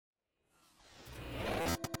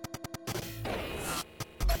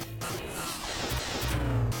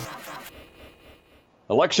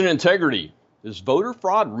Election integrity. Is voter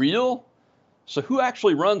fraud real? So who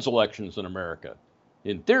actually runs elections in America?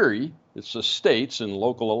 In theory, it's the states and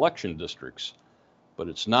local election districts, but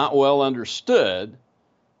it's not well understood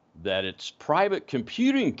that it's private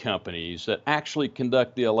computing companies that actually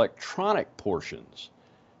conduct the electronic portions.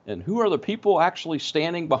 And who are the people actually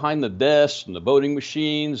standing behind the desks and the voting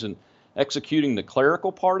machines and executing the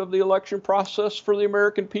clerical part of the election process for the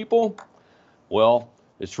American people? Well,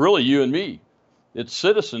 it's really you and me. It's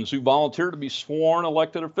citizens who volunteer to be sworn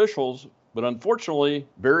elected officials, but unfortunately,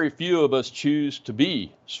 very few of us choose to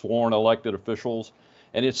be sworn elected officials.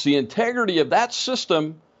 And it's the integrity of that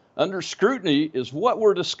system under scrutiny is what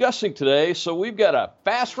we're discussing today. So we've got a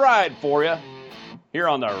fast ride for you here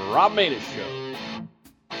on the Rob Maness Show.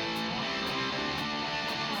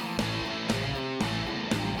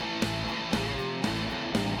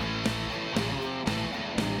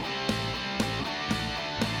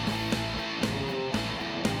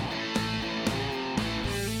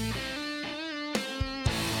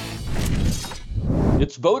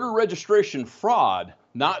 It's voter registration fraud,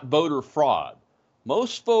 not voter fraud.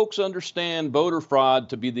 Most folks understand voter fraud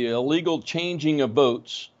to be the illegal changing of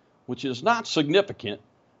votes, which is not significant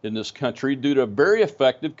in this country due to very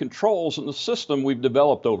effective controls in the system we've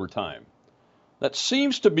developed over time. That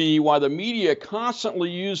seems to be why the media constantly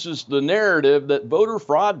uses the narrative that voter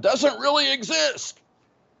fraud doesn't really exist.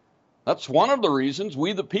 That's one of the reasons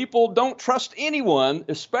we, the people, don't trust anyone,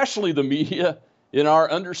 especially the media, in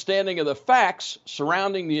our understanding of the facts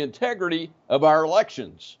surrounding the integrity of our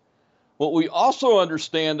elections. What we also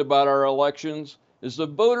understand about our elections is the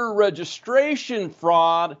voter registration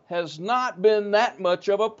fraud has not been that much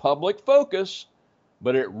of a public focus,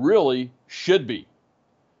 but it really should be.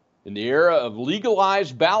 In the era of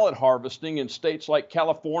legalized ballot harvesting in states like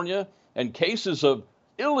California and cases of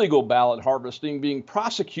illegal ballot harvesting being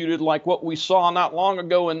prosecuted like what we saw not long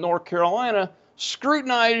ago in North Carolina,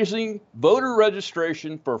 scrutinizing voter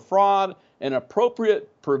registration for fraud and appropriate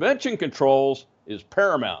prevention controls is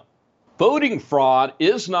paramount. Voting fraud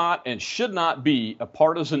is not and should not be a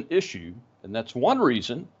partisan issue, and that's one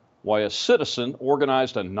reason why a citizen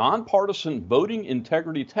organized a nonpartisan voting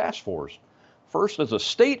integrity task force, first as a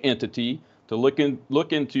state entity to look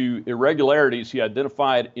into irregularities he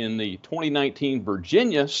identified in the 2019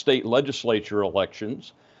 Virginia state legislature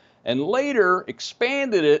elections, and later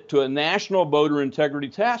expanded it to a national voter integrity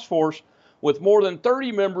task force with more than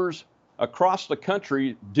 30 members across the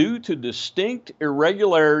country due to distinct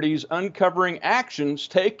irregularities uncovering actions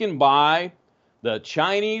taken by the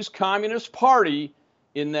Chinese Communist Party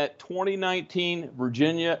in that 2019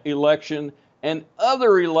 Virginia election and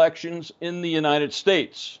other elections in the United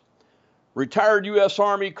States. Retired U.S.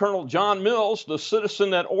 Army Colonel John Mills, the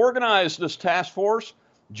citizen that organized this task force,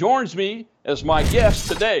 joins me as my guest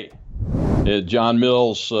today. John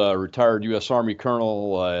Mills, retired U.S. Army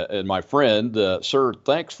Colonel and my friend. Sir,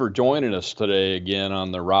 thanks for joining us today again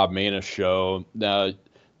on the Rob Maness Show.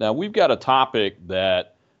 Now we've got a topic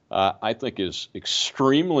that I think is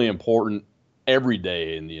extremely important every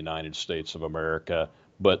day in the United States of America,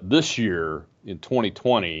 but this year, in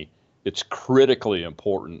 2020, it's critically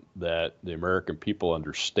important that the American people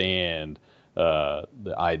understand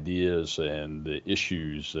the ideas and the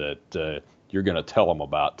issues that you're going to tell them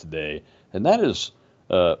about today, and that is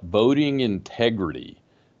voting integrity,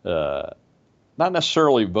 not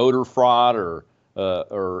necessarily voter fraud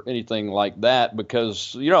or anything like that,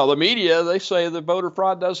 because the media, they say that voter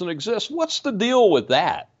fraud doesn't exist. What's the deal with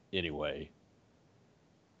that anyway?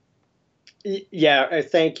 Yeah,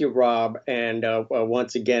 thank you, Rob, and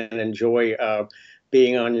once again, enjoy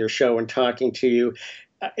being on your show and talking to you.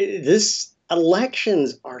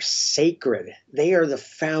 Elections are sacred. They are the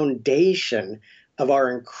foundation of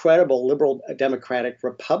our incredible liberal democratic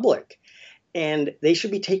republic, and they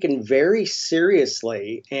should be taken very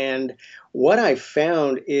seriously. And what I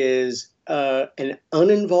found is an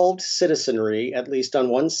uninvolved citizenry, at least on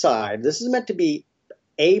one side. This is meant to be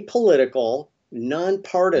apolitical,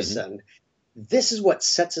 nonpartisan. Mm-hmm. This is what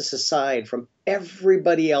sets us aside from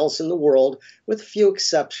everybody else in the world, with a few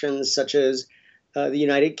exceptions, such as the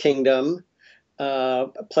United Kingdom,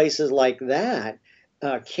 places like that,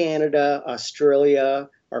 Canada, Australia,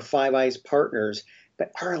 our Five Eyes partners.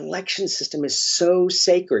 But our election system is so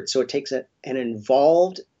sacred. So it takes an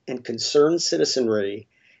involved and concerned citizenry,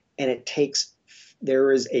 and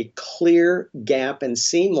there is a clear gap and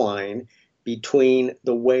seam line between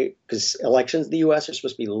the way, because elections in the U.S. are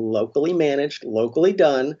supposed to be locally managed, locally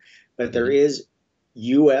done, but there is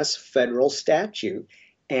U.S. federal statute.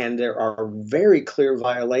 And there are very clear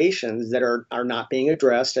violations that are not being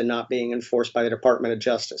addressed and not being enforced by the Department of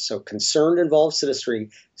Justice. So concerned involved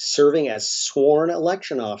citizenry serving as sworn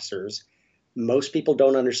election officers, most people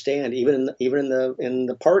don't understand, even in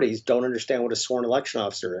the parties, don't understand what a sworn election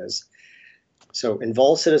officer is. So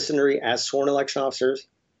involved citizenry as sworn election officers,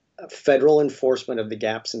 federal enforcement of the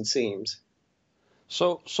gaps and seams.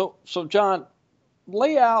 So, John,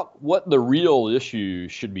 lay out what the real issue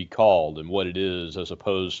should be called and what it is, as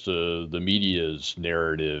opposed to the media's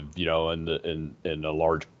narrative, and a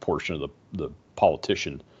large portion of the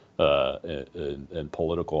politician and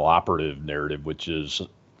political operative narrative, which is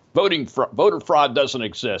voter fraud doesn't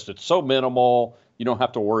exist. It's so minimal, you don't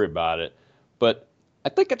have to worry about it. But I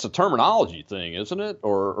think it's a terminology thing, isn't it,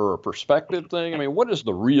 or a perspective thing? I mean, what is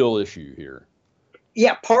the real issue here?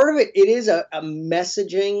 Yeah, part of it is a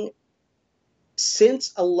messaging.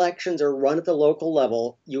 Since elections are run at the local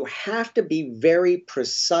level, you have to be very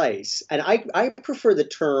precise. And I prefer the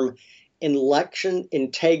term election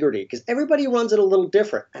integrity, because everybody runs it a little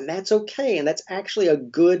different. And that's okay. And that's actually a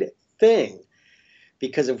good thing.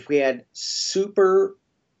 Because if we had super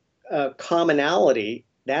commonality,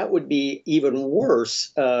 that would be even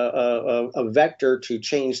worse, a vector to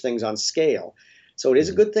change things on scale. So it is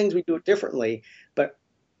a good thing we do it differently. But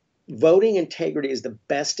voting integrity is the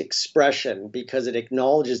best expression, because it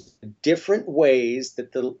acknowledges the different ways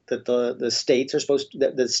that the states are supposed to,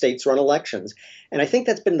 that the states run elections. And I think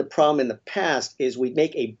that's been the problem in the past, is we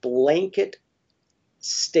make a blanket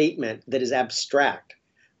statement that is abstract.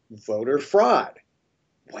 Voter fraud.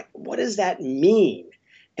 What does that mean?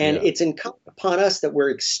 And it's incumbent upon us that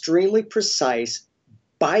we're extremely precise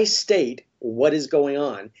by state what is going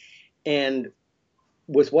on. And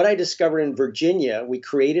with what I discovered in Virginia, we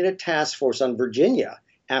created a task force on Virginia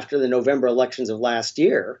after the November elections of last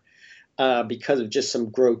year, because of just some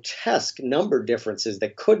grotesque number differences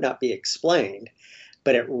that could not be explained.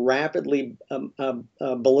 But it rapidly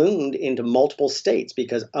ballooned into multiple states,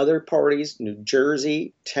 because other parties, New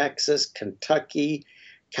Jersey, Texas, Kentucky,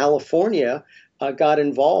 California, got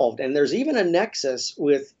involved. And there's even a nexus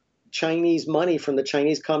with Chinese money from the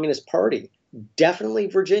Chinese Communist Party. Definitely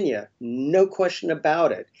Virginia, no question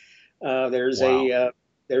about it. There's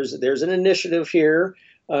an initiative here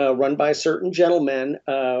run by a certain gentleman,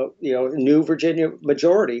 New Virginia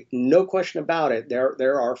majority, no question about it. There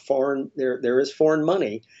is foreign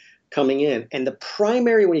money coming in, and the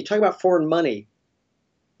primary, when you talk about foreign money,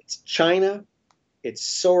 it's China, it's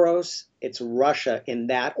Soros, it's Russia, in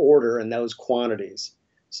that order and those quantities.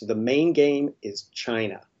 So the main game is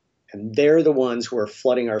China. And they're the ones who are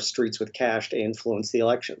flooding our streets with cash to influence the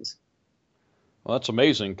elections. Well, that's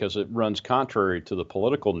amazing, because it runs contrary to the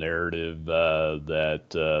political narrative that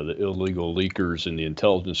the illegal leakers in the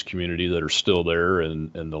intelligence community that are still there,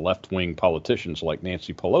 and the left-wing politicians like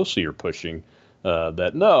Nancy Pelosi are pushing,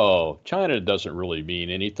 that no, China doesn't really mean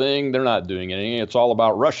anything. They're not doing anything. It's all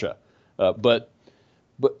about Russia.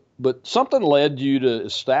 But something led you to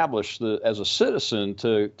establish, as a citizen,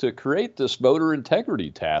 to create this voter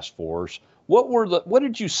integrity task force. What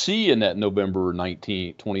did you see in that November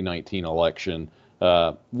 2019 election?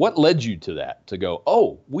 What led you to that, to go,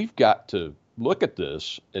 oh, we've got to look at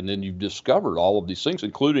this? And then you've discovered all of these things,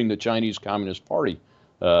 including the Chinese Communist Party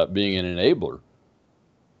being an enabler.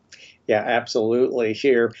 Yeah, absolutely.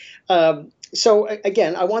 Here. So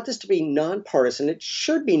again, I want this to be nonpartisan. It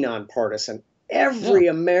should be nonpartisan. Every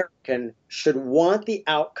American should want the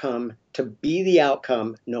outcome to be the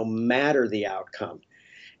outcome, no matter the outcome.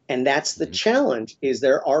 And that's the challenge, is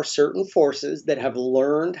there are certain forces that have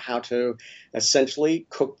learned how to essentially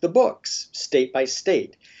cook the books state by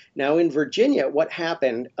state. Now, in Virginia, what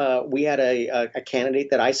happened, we had a candidate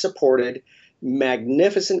that I supported,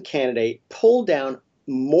 magnificent candidate, pulled down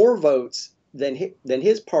more votes than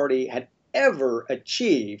his party had ever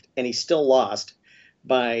achieved, and he still lost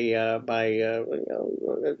by a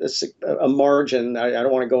margin. I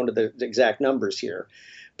don't want to go into the exact numbers here,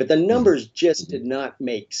 but the numbers just did not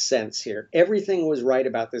make sense here. Everything was right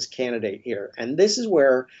about this candidate here, and this is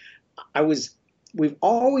where we've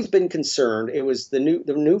always been concerned. It was the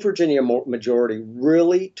new Virginia majority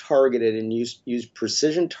really targeted and used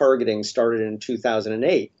precision targeting, started in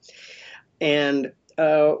 2008, and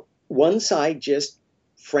one side just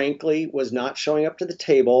frankly was not showing up to the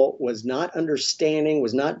table, was not understanding,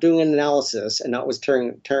 was not doing an analysis, and was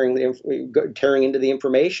tearing into the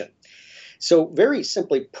information. So very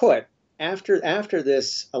simply put, after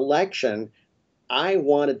this election, I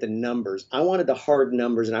wanted the numbers. I wanted the hard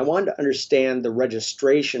numbers, and I wanted to understand the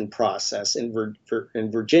registration process in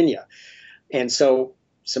Virginia. And so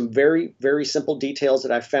some very, very simple details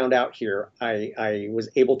that I found out here. I was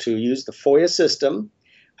able to use the FOIA system.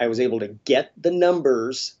 I was able to get the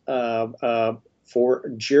numbers for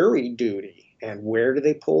jury duty. And where do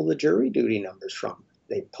they pull the jury duty numbers from?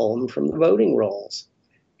 They pull them from the voting rolls.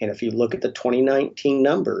 And if you look at the 2019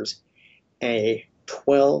 numbers, a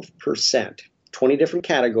 12%, 20 different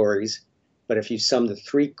categories. But if you sum the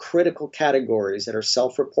 3 critical categories that are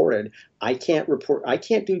self-reported, I can't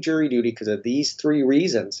do jury duty because of these 3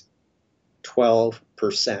 reasons.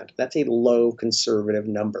 12%. That's a low conservative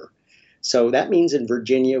number. So that means in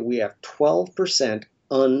Virginia, we have 12%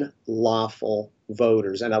 unlawful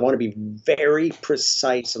voters. And I want to be very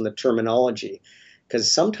precise on the terminology,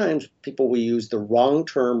 because sometimes people will use the wrong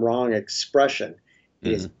term, wrong expression.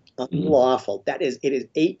 It is unlawful. That is, it is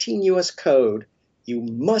 18 U.S. code. You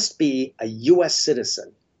must be a U.S.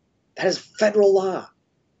 citizen. That is federal law.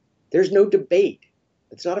 There's no debate.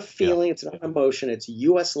 It's not a feeling. It's not an emotion. It's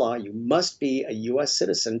U.S. law. You must be a U.S.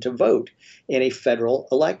 citizen to vote in a federal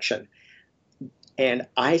election. And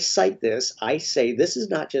I cite this. I say this is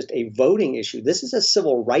not just a voting issue. This is a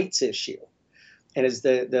civil rights issue. And as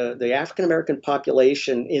the African-American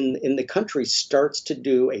population in the country starts to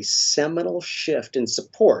do a seminal shift in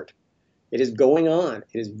support, it is going on.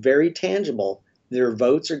 It is very tangible. Their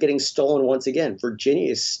votes are getting stolen once again.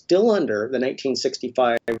 Virginia is still under the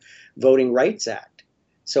 1965 Voting Rights Act.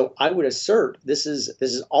 So I would assert this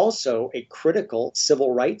is also a critical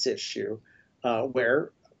civil rights issue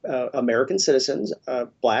where American citizens,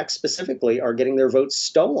 blacks specifically, are getting their votes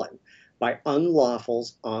stolen by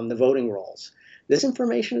unlawfuls on the voting rolls. This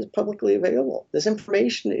information is publicly available. This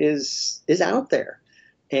information is out there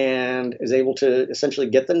and is able to essentially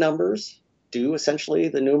get the numbers, do essentially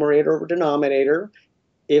the numerator over denominator.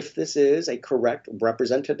 If this is a correct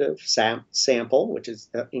representative sample, which is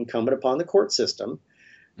incumbent upon the court system,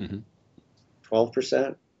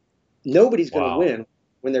 12%. Nobody's going to win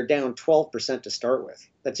when they're down 12% to start with.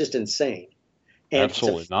 That's just insane. And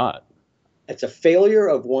absolutely not. It's a failure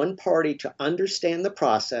of one party to understand the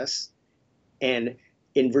process. And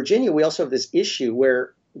in Virginia, we also have this issue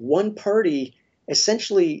where one party,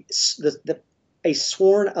 essentially a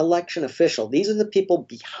sworn election official, these are the people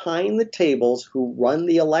behind the tables who run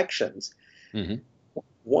the elections.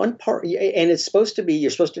 One party, and it's supposed to be,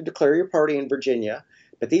 you're supposed to declare your party in Virginia,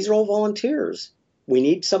 but these are all volunteers. We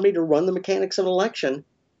need somebody to run the mechanics of an election.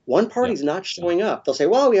 One party's not showing up. They'll say,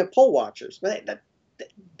 well, we have poll watchers.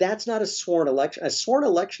 That's not a sworn election. A sworn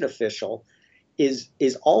election official is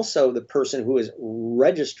also the person who is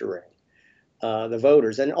registering the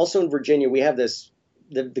voters. And also in Virginia, we have this,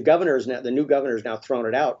 the new governor has now thrown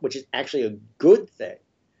it out, which is actually a good thing,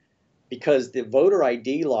 because the voter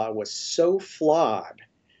ID law was so flawed.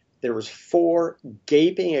 There was 4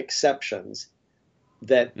 gaping exceptions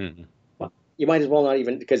that you might as well not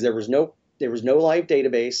even, because there was no live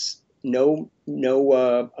database, no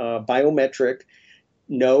biometric,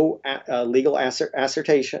 no legal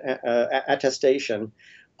attestation,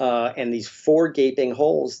 and these 4 gaping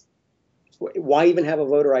holes. Why even have a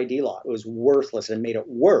voter ID law? It was worthless and made it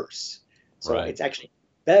worse. So it's actually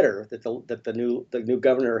better that the new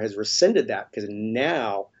governor has rescinded that, because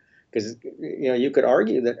you could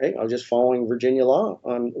argue that, hey, I'm just following Virginia law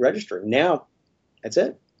on registering. Now that's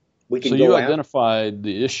it. So you identified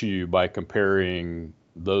the issue by comparing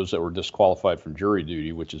those that were disqualified from jury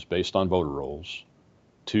duty, which is based on voter rolls,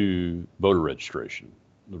 to voter registration.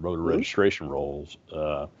 The voter registration rolls.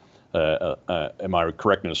 Am I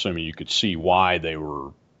correct in assuming you could see why they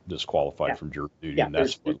were disqualified from jury duty? And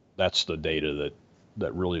that's the data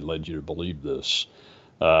that really led you to believe this.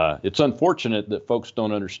 It's unfortunate that folks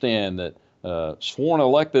don't understand that sworn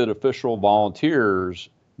elected official volunteers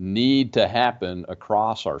need to happen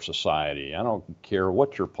across our society. I don't care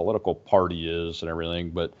what your political party is and everything,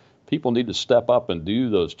 but people need to step up and do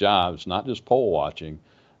those jobs, not just poll watching,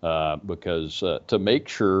 because to make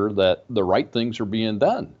sure that the right things are being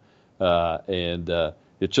done. And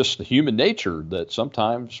it's just the human nature that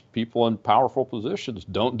sometimes people in powerful positions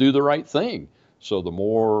don't do the right thing. So the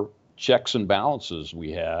more checks and balances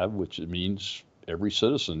we have, which it means every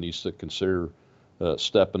citizen needs to consider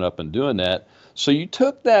stepping up and doing that. So you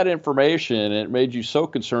took that information and it made you so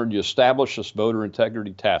concerned you established this voter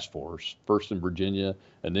integrity task force, first in Virginia,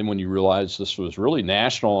 and then when you realized this was really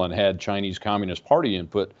national and had Chinese Communist Party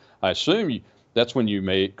input, I assume that's when you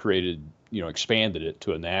expanded it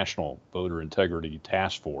to a national voter integrity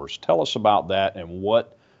task force. Tell us about that and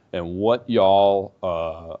what y'all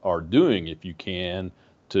are doing, if you can,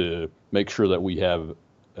 to make sure that we have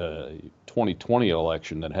a 2020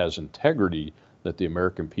 election that has integrity that the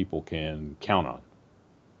American people can count on.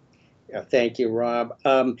 Yeah, thank you, Rob.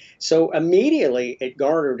 So immediately it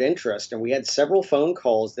garnered interest, and we had several phone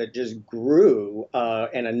calls that just grew,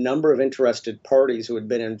 and a number of interested parties who had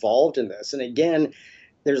been involved in this. And again,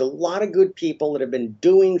 there's a lot of good people that have been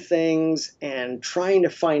doing things and trying to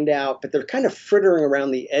find out, but they're kind of frittering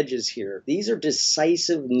around the edges here. These are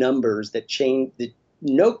decisive numbers that change, that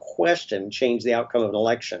no question, change the outcome of an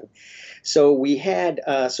election. So we had,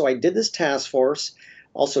 so I did this task force.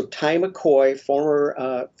 Also, Ty McCoy,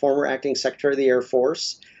 former acting Secretary of the Air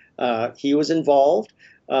Force, he was involved.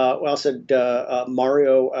 We also had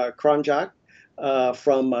Mario Kronjak,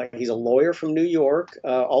 he's a lawyer from New York,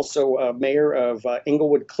 also mayor of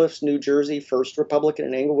Englewood Cliffs, New Jersey, first Republican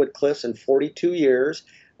in Englewood Cliffs in 42 years.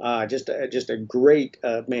 Just a great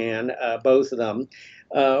man, both of them.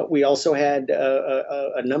 We also had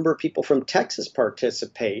a number of people from Texas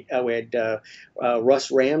participate. We had Russ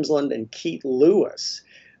Ramsland and Keith Lewis.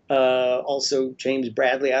 Also, James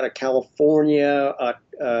Bradley out of California,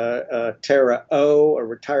 Tara O, a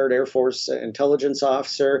retired Air Force intelligence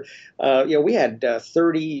officer. We had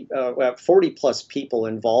 40 plus people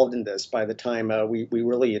involved in this by the time we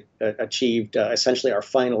really achieved essentially our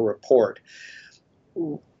final report.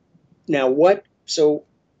 Now, so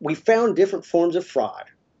we found different forms of fraud.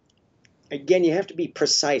 Again, you have to be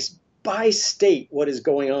precise by state what is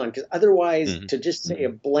going on, because otherwise, to just say a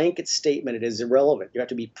blanket statement, it is irrelevant. You have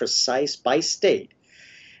to be precise by state.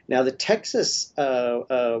 Now, the Texas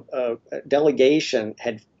delegation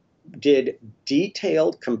did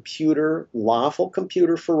detailed lawful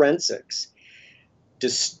computer forensics,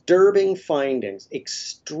 disturbing findings,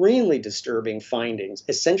 extremely disturbing findings.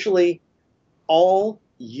 Essentially, all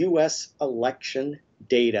U.S. election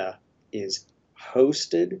data is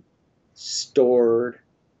hosted, stored,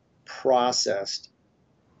 processed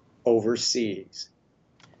overseas.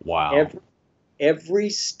 Wow. Every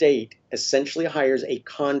state essentially hires a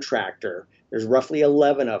contractor. There's roughly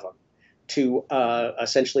 11 of them to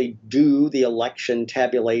essentially do the election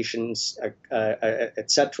tabulations,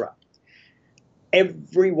 etc.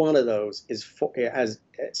 Every one of those has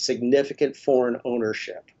significant foreign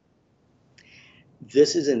ownership.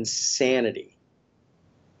 This is insanity.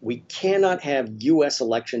 We cannot have U.S.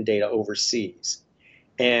 election data overseas.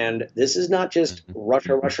 And this is not just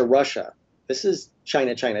Russia, Russia, Russia. This is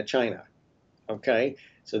China, China, China. Okay?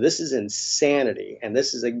 So this is insanity. And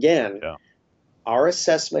this is, again, our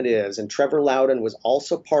assessment is, and Trevor Loudon was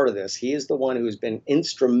also part of this, he is the one who's been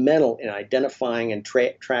instrumental in identifying and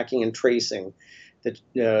tracking and tracing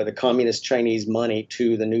the communist Chinese money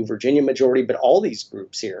to the New Virginia majority, but all these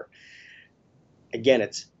groups here. Again,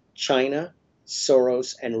 it's China,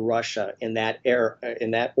 Soros, and Russia in that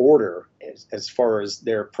order as far as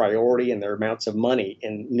their priority and their amounts of money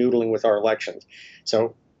in noodling with our elections.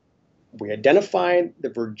 So we identified the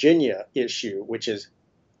Virginia issue, which is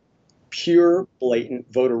pure,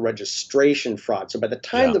 blatant voter registration fraud. So by the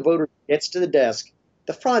time the voter gets to the desk,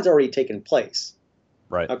 the fraud's already taken place.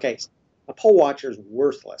 Right. Okay. A poll watcher is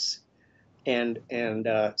worthless. And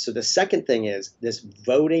so the second thing is this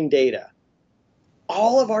voting data.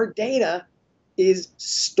 All of our data is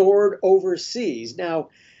stored overseas. Now,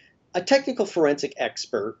 a technical forensic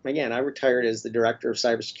expert, again, I retired as the director of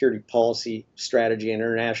cybersecurity policy, strategy, and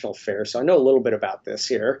international affairs, so I know a little bit about this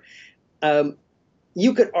here.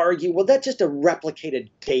 You could argue, well, that's just a replicated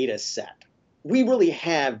data set. We really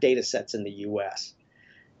have data sets in the US.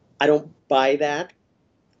 I don't buy that.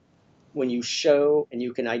 When you show and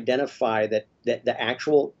you can identify that the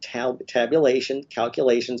actual tabulation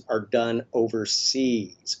calculations are done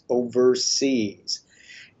overseas.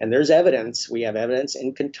 And there's evidence. We have evidence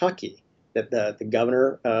in Kentucky that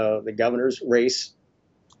the governor's race,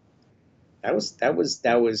 that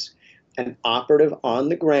was an operative on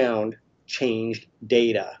the ground changed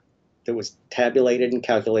data that was tabulated and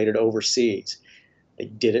calculated overseas. They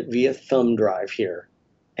did it via thumb drive here.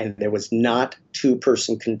 And there was not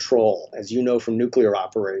two-person control, as you know from nuclear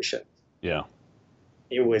operation. Yeah.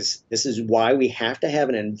 This is why we have to have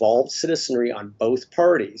an involved citizenry on both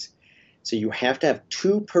parties. So you have to have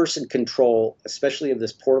two-person control, especially of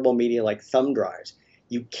this portable media like thumb drives.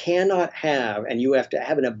 You cannot have, and you have to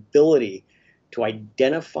have an ability to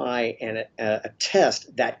identify and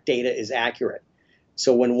attest that data is accurate.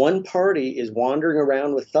 So when one party is wandering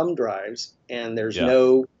around with thumb drives and there's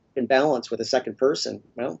no imbalance with a second person,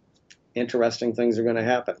 well, interesting things are going to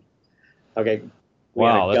happen. Okay.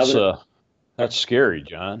 Wow, that's scary,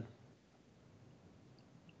 John.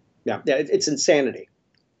 Yeah, it's insanity.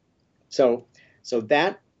 So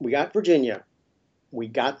that we got Virginia, we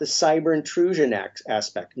got the cyber intrusion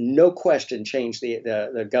aspect. No question changed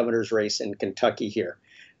the governor's race in Kentucky here.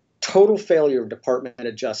 Total failure of Department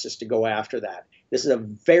of Justice to go after that. This is a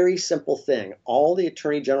very simple thing. All the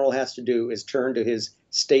Attorney General has to do is turn to his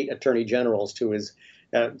state Attorney Generals, to his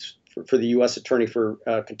for the U.S. Attorney for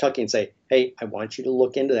Kentucky, and say, "Hey, I want you to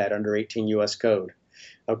look into that under 18 U.S. Code."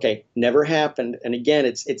 Okay, never happened. And again,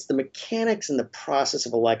 it's the mechanics and the process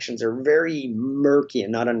of elections are very murky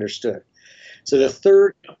and not understood. So Yeah.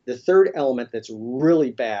 the third element that's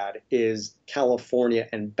really bad is California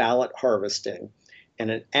and ballot harvesting. And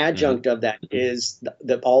an Hmm. adjunct of that is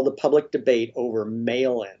all the public debate over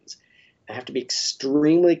mail-ins. I have to be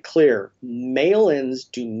extremely clear. Mail-ins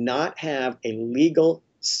do not have a legal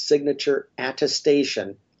signature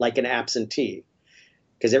attestation like an absentee,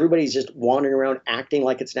 because everybody's just wandering around acting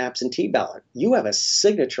like it's an absentee ballot. You have a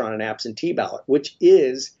signature on an absentee ballot, which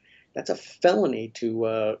is that's a felony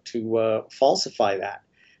to falsify that.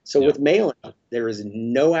 So Yeah. with mail-in, there is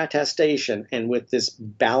no attestation, and with this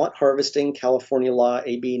ballot harvesting California law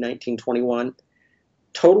AB 1921,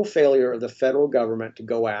 total failure of the federal government to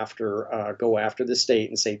go after the state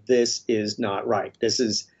and say this is not right. This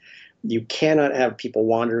is You cannot have people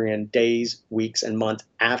wandering in days, weeks, and months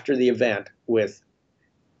after the event with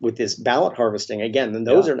this ballot harvesting again. Then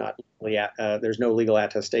those Yeah. are not there's no legal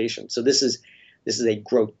attestation. So this is a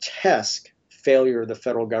grotesque failure of the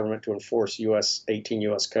federal government to enforce U.S. 18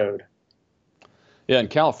 U.S. Code. Yeah. And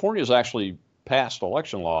California's actually passed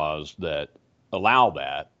election laws that allow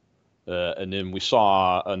that. And then we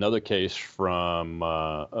saw another case from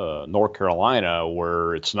North Carolina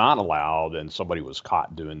where it's not allowed, and somebody was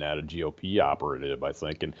caught doing that, a GOP operative, I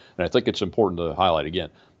think. And I think it's important to highlight again,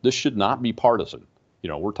 this should not be partisan.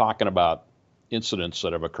 We're talking about incidents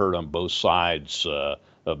that have occurred on both sides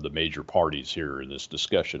of the major parties here in this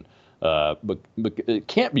discussion. But it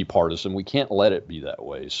can't be partisan. We can't let it be that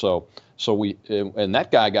way. And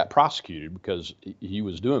that guy got prosecuted because he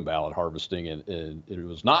was doing ballot harvesting, and it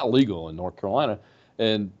was not legal in North Carolina.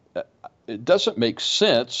 And it doesn't make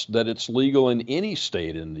sense that it's legal in any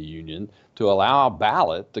state in the union to allow a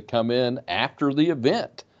ballot to come in after the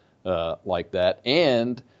event like that,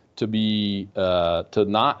 and to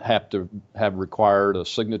not have to have required a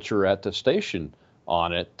signature attestation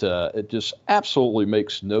on it. It just absolutely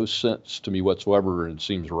makes no sense to me whatsoever, and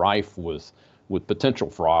seems rife with potential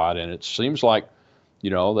fraud. And it seems like,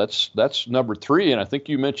 that's number three. And I think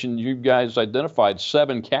you mentioned you guys identified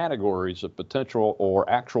 7 categories of potential or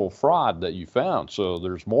actual fraud that you found. So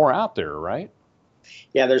there's more out there, right?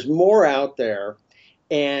 Yeah, there's more out there.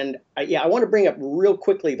 And I want to bring up real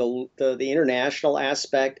quickly the international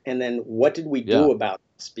aspect, and then what did we Yeah. do about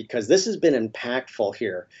this? Because this has been impactful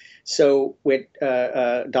here. So with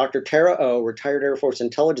Dr. Tara O, retired Air Force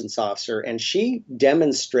intelligence officer, and she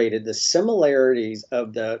demonstrated the similarities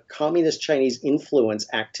of the communist Chinese influence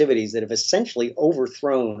activities that have essentially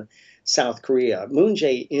overthrown South Korea. Moon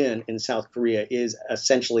Jae-in in South Korea is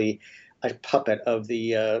essentially a puppet of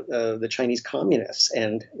the Chinese communists,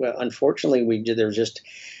 and well, unfortunately, there's just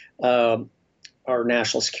our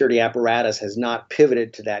national security apparatus has not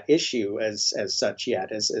pivoted to that issue as such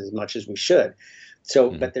yet, as much as we should.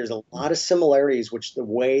 So, Hmm. but there's a lot of similarities, which the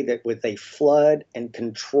way that with they flood and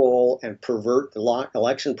control and pervert the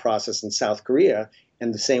election process in South Korea,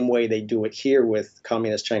 and the same way they do it here with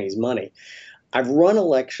communist Chinese money. I've run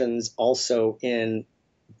elections also in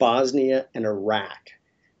Bosnia and Iraq.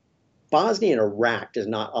 Bosnia and Iraq does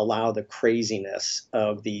not allow the craziness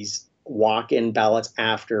of these walk-in ballots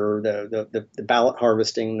after the ballot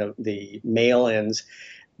harvesting, the mail-ins.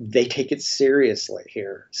 They take it seriously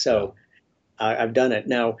here. Yeah. So I've done it.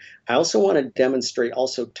 Now, I also want to demonstrate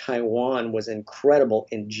also Taiwan was incredible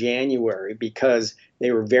in January because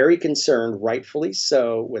they were very concerned, rightfully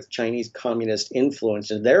so, with Chinese communist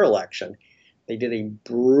influence in their election. They did a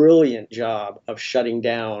brilliant job of shutting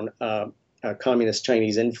down communist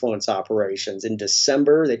Chinese influence operations. In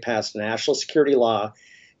December, they passed a national security law.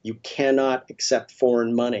 You cannot accept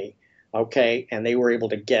foreign money. Okay. And they were able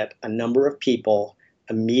to get a number of people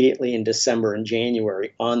immediately in December and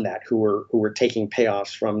January on that who were taking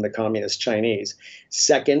payoffs from the communist Chinese.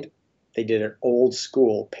 Second, they did an old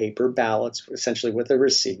school paper ballots, essentially with a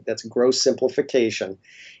receipt. That's gross simplification.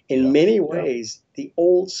 In Yeah. many ways, the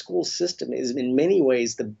old school system is in many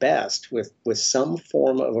ways the best, with some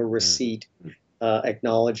form of a Mm. receipt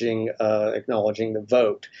acknowledging the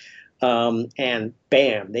vote. And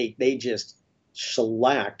bam, they just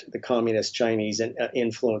shellacked the communist Chinese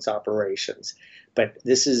influence operations. But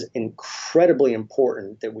this is incredibly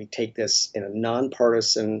important that we take this in a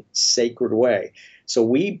nonpartisan, sacred way. So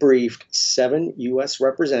we briefed 7 U.S.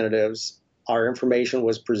 representatives. Our information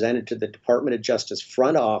was presented to the Department of Justice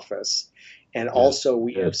front office, And also,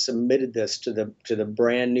 we have submitted this to the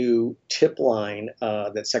brand new tip line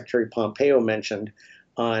that Secretary Pompeo mentioned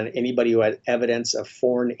on anybody who had evidence of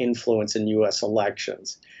foreign influence in U.S.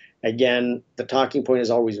 elections. Again, the talking point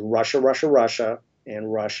is always Russia, Russia, Russia,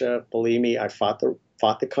 and Russia. Believe me, I fought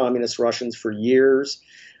the communist Russians for years.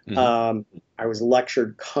 I was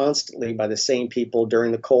lectured constantly by the same people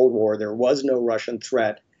during the Cold War. There was no Russian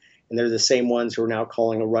threat, and they're the same ones who are now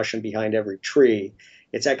calling a Russian behind every tree.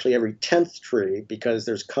 It's actually every 10th tree because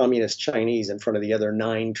there's communist Chinese in front of the other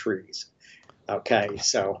 9 trees. Okay,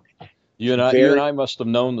 so you and I must have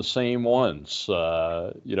known the same ones.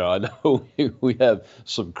 I know we have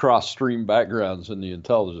some cross-stream backgrounds in the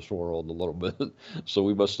intelligence world a little bit, so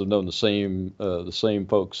we must have known the same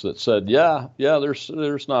folks that said, yeah,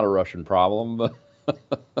 there's not a Russian problem, but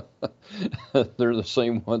they're the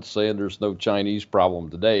same ones saying there's no Chinese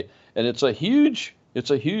problem today, and it's a huge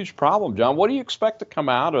problem, John. What do you expect to come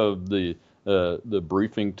out of the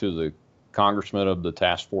briefing to the congressman of the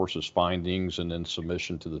task force's findings and then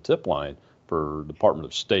submission to the tip line for Department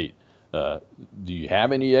of State? Do you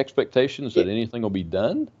have any expectations that anything will be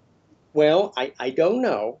done? Well, I don't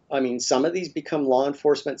know. I mean, some of these become law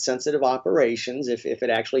enforcement sensitive operations if it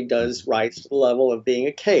actually does rise to the level of being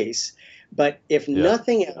a case. But if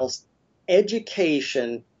nothing else,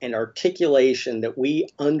 education and articulation that we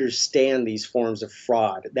understand these forms of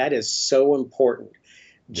fraud, that is so important.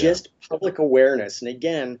 Just public awareness. And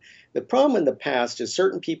again, the problem in the past is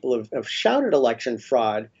certain people have shouted election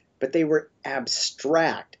fraud, but they were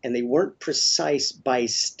abstract and they weren't precise by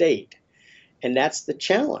state. And that's the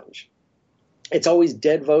challenge. It's always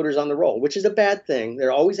dead voters on the roll, which is a bad thing.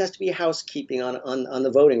 There always has to be housekeeping on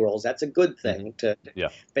the voting rolls. That's a good thing.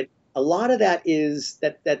 But a lot of that is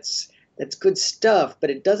that's good stuff, but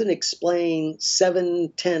it doesn't explain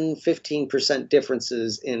 7, 10, 15%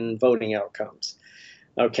 differences in voting outcomes.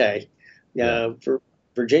 Okay. For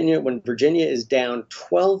Virginia, when Virginia is down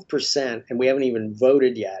 12% and we haven't even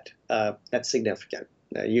voted yet, that's significant.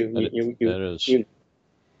 That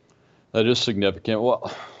is significant.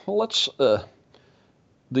 Well, let's on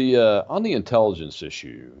the intelligence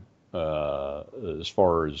issue, as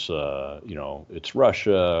far as it's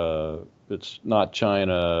Russia, it's not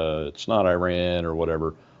China, it's not Iran or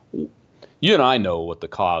whatever. You and I know what the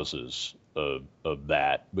cause is of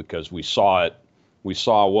that because we saw it. We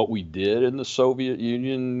saw what we did in the Soviet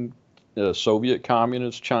Union, Soviet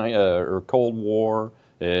Communist China or Cold War,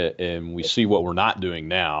 and we see what we're not doing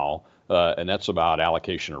now, and that's about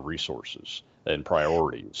allocation of resources and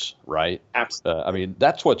priorities, right? Absolutely. I mean,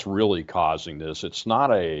 that's what's really causing this. It's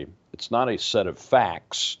not a set of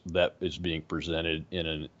facts that is being presented in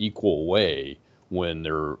an equal way when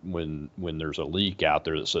there's a leak out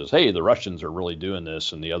there that says, hey, the Russians are really doing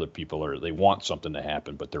this and the other people they want something to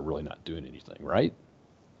happen, but they're really not doing anything, right?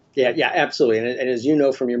 Yeah, absolutely. And as you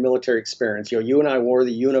know from your military experience, you and I wore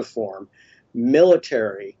the uniform.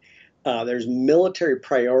 Military, there's military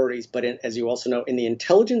priorities, but as you also know, in the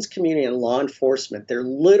intelligence community and law enforcement, there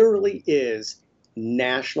literally is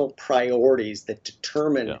national priorities that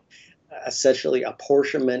determine essentially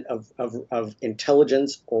apportionment of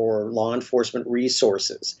intelligence or law enforcement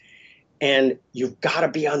resources. And you've got to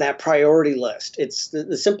be on that priority list. It's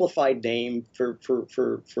the simplified name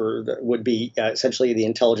would be essentially the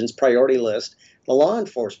intelligence priority list, the law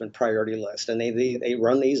enforcement priority list. And they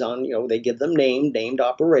run these on, they give them named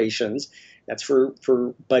operations. That's for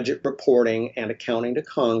budget reporting and accounting to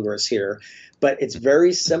Congress here. But it's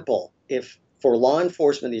very simple. If for law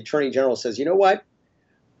enforcement, the Attorney General says, you know what?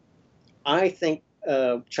 I think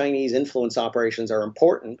Chinese influence operations are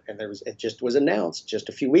important, and it just was announced just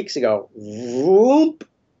a few weeks ago. Whoop,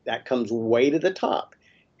 that comes way to the top,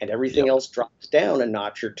 and everything else drops down a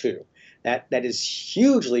notch or two. That is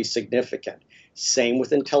hugely significant. Same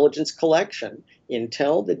with intelligence collection.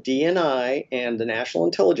 Intel, the DNI, and the National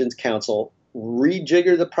Intelligence Council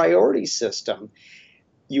rejigger the priority system.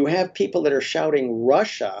 You have people that are shouting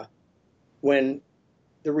Russia when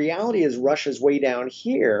the reality is Russia's way down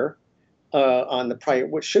here.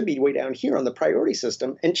 What should be way down here on the priority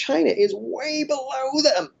system, and China is way below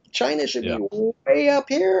them. China should be way up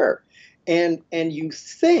here, and you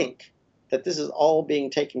think that this is all being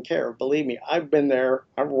taken care of. Believe me, I've been there.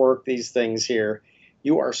 I've worked these things here.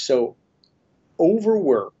 You are so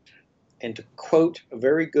overworked. And to quote a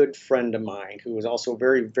very good friend of mine, who is also a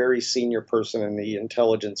very, very senior person in the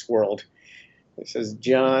intelligence world, he says,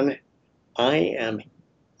 John, I am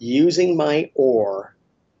using my oar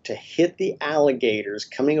to hit the alligators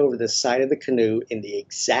coming over the side of the canoe in the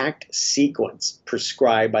exact sequence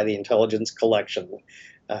prescribed by the intelligence collection,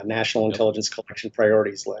 National Intelligence Collection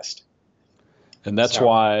Priorities List. And that's So,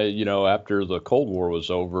 why, after the Cold War was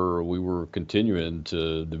over, we were continuing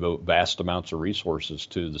to devote vast amounts of resources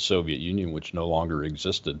to the Soviet Union, which no longer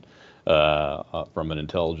existed from an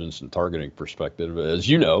intelligence and targeting perspective. As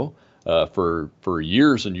you know, for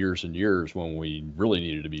years and years and years, when we really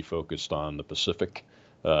needed to be focused on the Pacific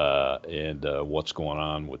and what's going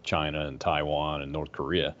on with China and Taiwan and North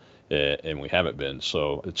Korea, and we haven't been.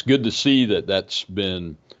 So it's good to see that that's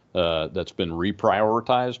been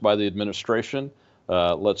reprioritized by the administration.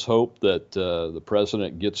 Let's hope that the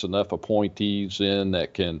president gets enough appointees in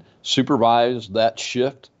that can supervise that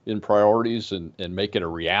shift in priorities and make it a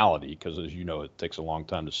reality. Because as you know, it takes a long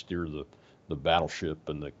time to steer the battleship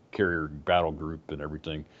and the carrier battle group and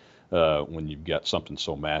everything when you've got something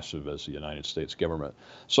so massive as the United States government.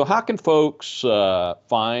 So how can folks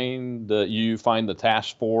find the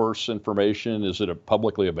task force information? Is it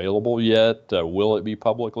publicly available yet? Will it be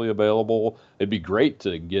publicly available? It'd be great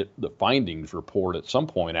to get the findings report at some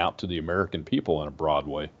point out to the American people in a broad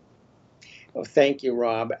way. oh, thank you,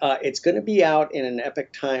 Rob. It's going to be out in an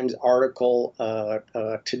Epoch Times article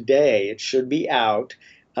today. It should be out.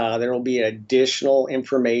 There will be additional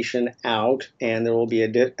information out, and there will be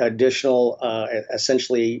additional,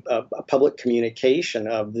 essentially, public communication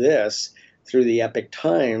of this through the Epoch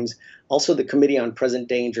Times. Also, the Committee on Present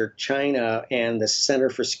Danger China and the Center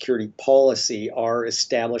for Security Policy are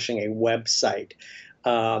establishing a website.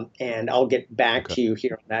 And I'll get back to you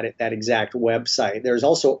here on that exact website. There's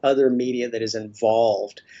also other media that is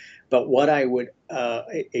involved. But what I would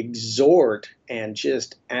exhort and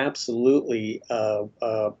just absolutely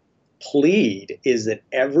plead is that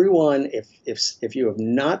everyone, if you have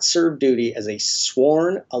not served duty as a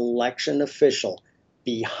sworn election official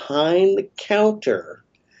behind the counter,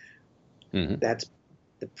 that's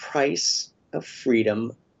the price of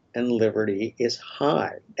freedom and liberty is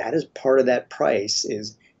high. That is part of that price,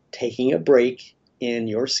 is taking a break in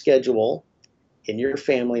your schedule, in your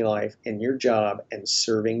family life, in your job, and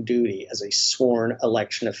serving duty as a sworn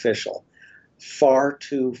election official. Far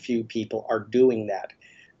too few people are doing that.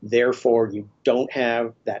 Therefore, you don't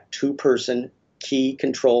have that two-person key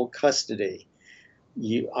control custody.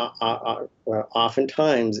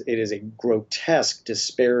 Oftentimes, it is a grotesque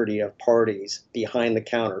disparity of parties behind the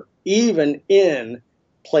counter, even in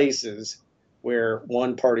places where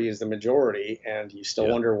one party is the majority, and you still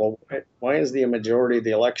wonder, well, why is the majority of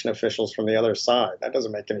the election officials from the other side? That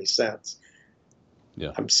doesn't make any sense.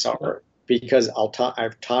 Yeah, I'm sorry, because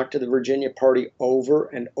I've talked to the Virginia party over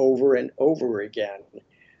and over and over again,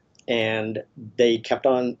 and they kept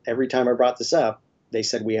on, every time I brought this up, they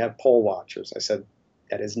said, we have poll watchers. I said,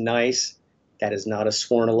 that is nice. That is not a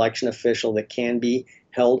sworn election official that can be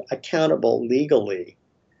held accountable legally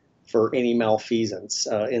for any malfeasance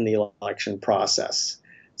in the election process.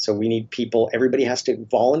 So we need people, everybody has to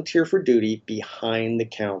volunteer for duty behind the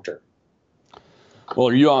counter. Well,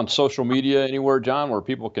 are you on social media anywhere, John, where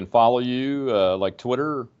people can follow you, like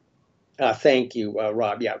Twitter? Thank you,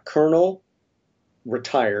 Rob. Yeah, Colonel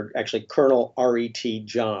retired, actually Colonel R.E.T.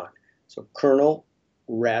 John. So Colonel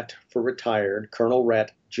Rhett for retired, Colonel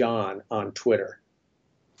Rhett John on Twitter.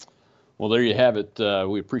 Well, there you have it.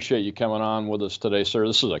 We appreciate you coming on with us today, sir.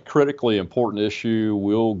 This is a critically important issue.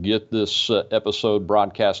 We'll get this episode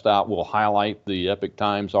broadcast out. We'll highlight the Epoch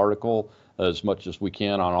Times article as much as we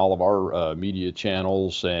can on all of our media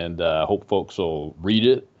channels, and hope folks will read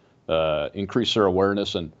it, increase their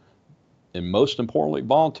awareness, and most importantly,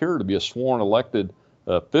 volunteer to be a sworn elected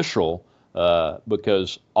official,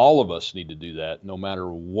 because all of us need to do that, no matter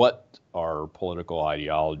what our political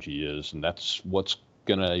ideology is, and that's what's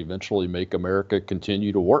going to eventually make America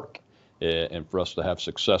continue to work, and for us to have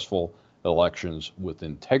successful elections with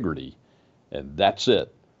integrity. And that's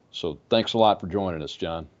it. So thanks a lot for joining us,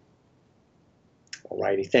 John. All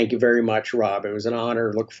righty. Thank you very much, Rob. It was an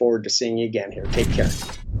honor. Look forward to seeing you again here. Take care.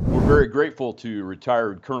 We're very grateful to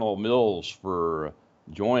retired Colonel Mills for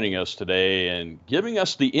joining us today and giving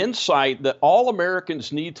us the insight that all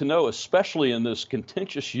Americans need to know, especially in this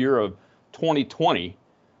contentious year of 2020,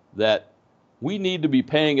 that we need to be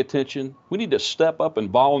paying attention. We need to step up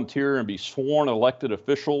and volunteer and be sworn elected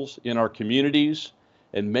officials in our communities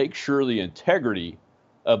and make sure the integrity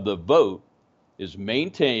of the vote is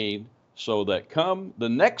maintained, so that come the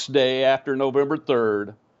next day after November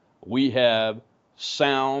 3rd, we have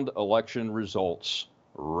sound election results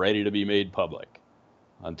ready to be made public.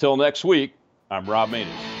 Until next week, I'm Rob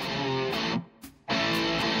Maness.